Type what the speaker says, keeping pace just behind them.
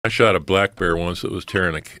I shot a black bear once that was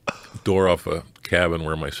tearing a door off a cabin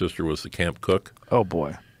where my sister was the camp cook. Oh,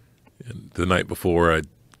 boy. And the night before, I'd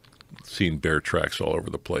seen bear tracks all over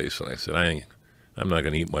the place, and I said, I'm not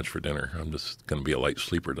going to eat much for dinner. I'm just going to be a light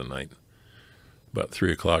sleeper tonight. About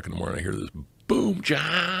 3 o'clock in the morning, I hear this boom,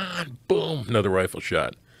 John, boom, another rifle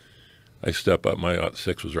shot. I step up, my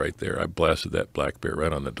 .6 was right there. I blasted that black bear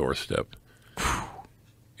right on the doorstep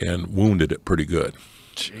and wounded it pretty good.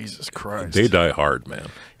 Jesus Christ. They die hard, man.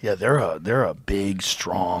 Yeah, they're a big,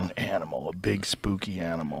 strong animal, a big, spooky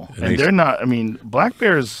animal. And they're not, I mean, black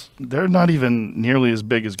bears, they're not even nearly as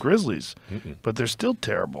big as grizzlies, but they're still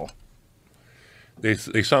terrible. They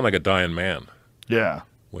sound like a dying man. Yeah.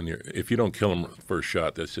 If you don't kill them first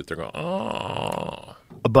shot, they sit there going, oh.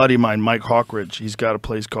 A buddy of mine, Mike Hawkridge, he's got a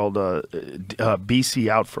place called BC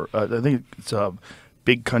Outfitter. I think it's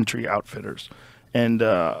Big Country Outfitters. And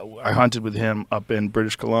I hunted with him up in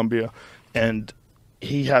British Columbia, and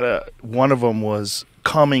he had one of them was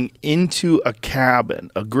coming into a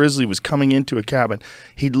cabin. A grizzly was coming into a cabin.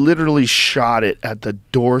 He literally shot it at the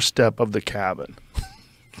doorstep of the cabin.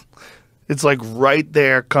 It's like right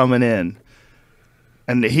there coming in.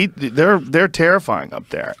 And they're terrifying up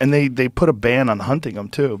there. And they put a ban on hunting them,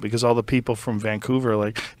 too, because all the people from Vancouver are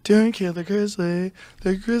like, don't kill the grizzly.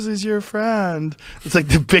 The grizzly's your friend. It's like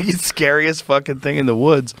the biggest, scariest fucking thing in the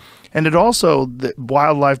woods. And it also, the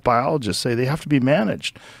wildlife biologists say they have to be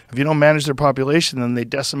managed. If you don't manage their population, then they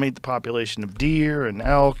decimate the population of deer and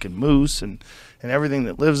elk and moose and everything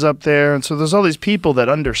that lives up there. And so there's all these people that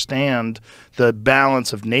understand the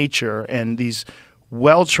balance of nature, and these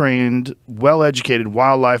well-trained, well-educated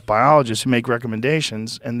wildlife biologists who make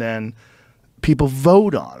recommendations, and then people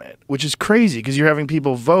vote on it, which is crazy because you're having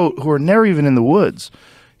people vote who are never even in the woods.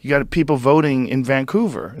 You got people voting in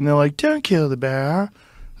Vancouver, and they're like, don't kill the bear.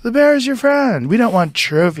 The bear is your friend. We don't want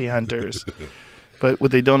trophy hunters. But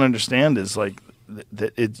what they don't understand is like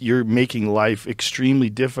you're making life extremely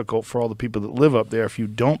difficult for all the people that live up there. If you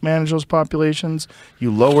don't manage those populations,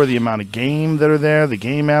 you lower the amount of game that are there, the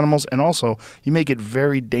game animals, and also you make it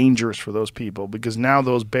very dangerous for those people because now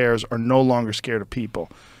those bears are no longer scared of people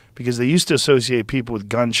because they used to associate people with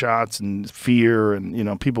gunshots and fear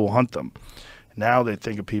and, people will hunt them. Now they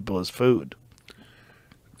think of people as food.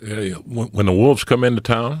 Yeah, when the wolves come into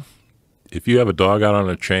town, if you have a dog out on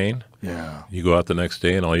a chain, you go out the next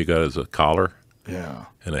day and all you got is a collar. Yeah.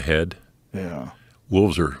 And a head. Yeah.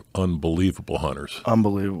 Wolves are unbelievable hunters.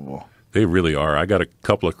 Unbelievable. They really are. I got a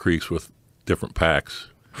couple of creeks with different packs.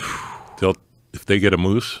 If they get a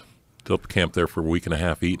moose, they'll camp there for a week and a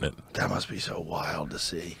half eating it. That must be so wild to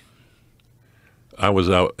see. I was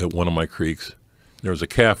out at one of my creeks. There was a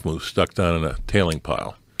calf moose stuck down in a tailing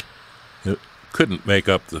pile. It couldn't make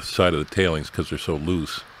up the side of the tailings because they're so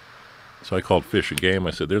loose. So I called Fish and Game.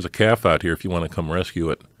 I said, there's a calf out here if you want to come rescue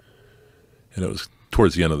it. And it was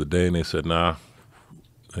towards the end of the day, and they said, nah.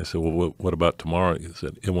 I said, well, what about tomorrow? He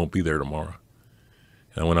said, it won't be there tomorrow.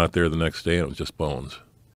 And I went out there the next day, and it was just bones.